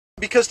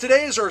because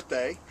today is Earth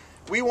Day,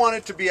 we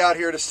wanted to be out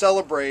here to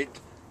celebrate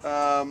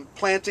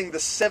planting the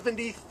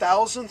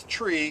 70,000th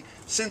tree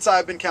since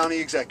I've been county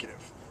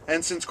executive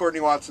and since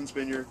Courtney Watson's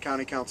been your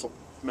county council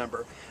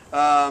member.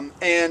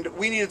 And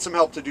we needed some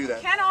help to do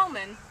that. Ken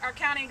Ulman, our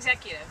county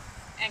executive,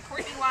 and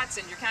Courtney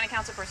Watson, your county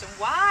council person,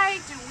 why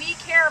do we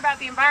care about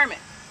the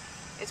environment?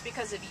 It's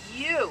because of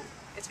you.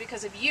 It's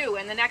because of you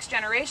and the next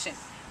generation.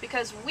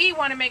 Because we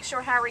want to make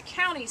sure Howard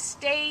County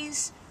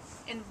stays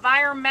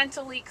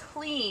environmentally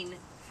clean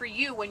for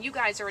you when you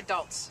guys are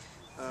adults.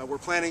 We're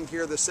planting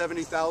here the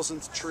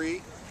 70,000th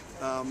tree,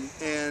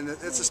 and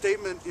it's a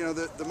statement, you know,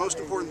 the most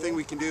important thing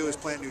we can do is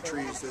plant new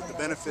trees. The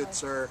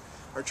benefits are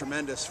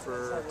tremendous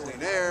for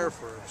clean air,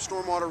 for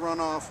stormwater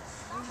runoff,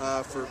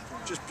 for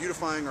just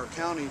beautifying our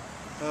county.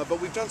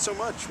 But we've done so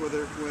much,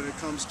 whether when it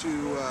comes to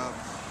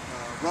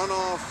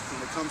runoff,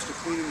 when it comes to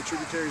cleaning the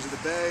tributaries of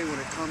the bay, when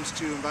it comes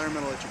to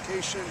environmental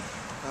education,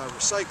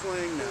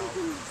 recycling, now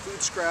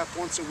food scrap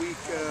once a week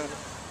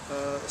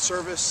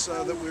service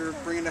that we're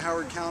bringing to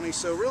Howard County.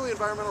 So really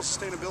environmental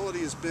sustainability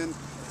has been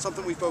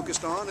something we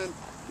focused on, and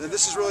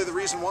this is really the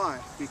reason why,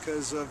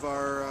 because of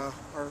our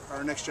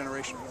next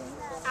generation.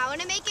 I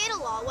want to make it a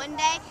law one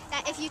day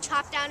that if you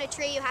chop down a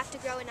tree, you have to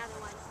grow another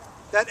one.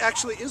 That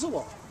actually is a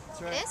law.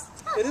 That's right. It is?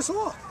 Oh. It is a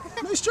law.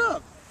 Nice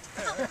job.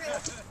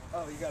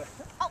 Oh, you got it.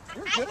 Oh, I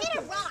hit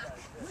a rock,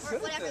 or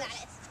whatever that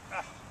is.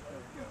 Ah, there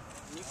we go.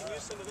 You can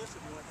use some of this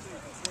if you want to. You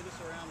can throw this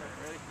around the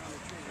tree,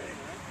 right?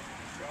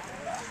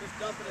 Just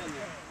dump it in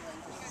there.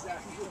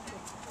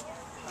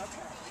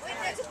 Wait,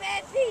 there's a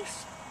bad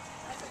piece.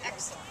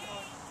 Excellent.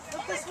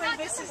 Look this way,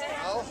 this is down.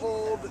 I'll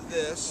hold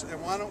this, and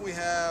why don't we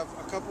have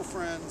a couple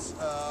friends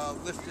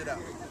lift it up?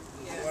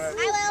 I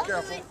will.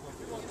 Careful.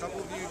 A couple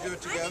of you do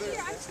it together. Right.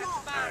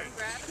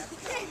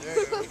 There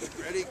you go.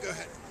 Ready? Go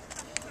ahead.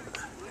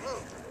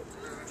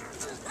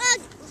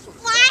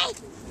 Why?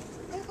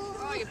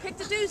 Oh, you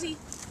picked a doozy.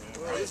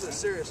 Well, this is a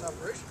serious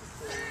operation.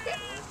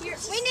 Here,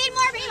 we need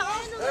more people.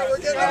 Hey, we're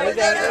getting it. We're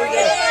getting it.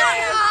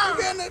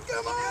 We're getting it.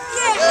 Come on.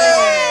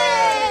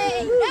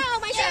 Yay! No,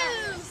 my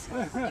shoes.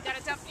 You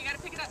gotta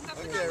pick it up and dump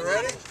it. Okay,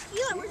 ready?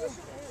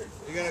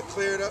 You're gonna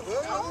clear it up.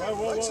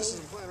 Whoa, Alexis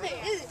isn't playing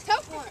right. This is a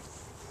tough one.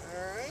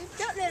 All right.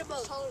 Don't let it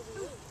move.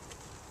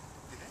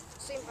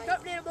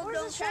 Don't let it move.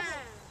 Don't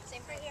shine.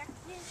 Same right here.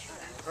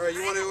 All right,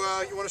 you want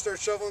to start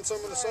shoveling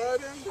some of the side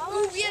in?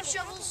 Oh, we have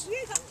shovels. I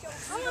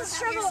want a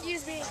shovel.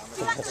 Excuse me.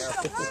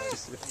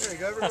 There you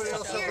go. Everybody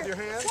else help with your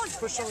hands.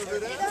 Push some of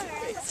it in.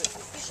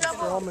 Mr.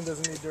 Ulman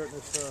doesn't need dirt in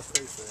his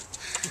face there.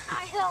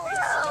 I don't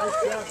know.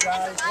 Nice job,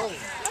 guys.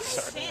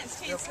 Hands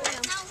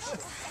slam.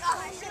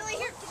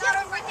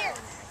 Right there.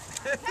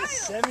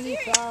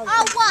 70,000.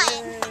 Oh, what?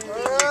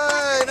 All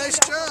right, nice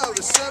job.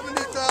 The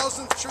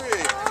 70,000th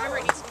tree. Remember,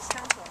 it needs to be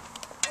stumbled.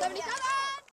 70,000.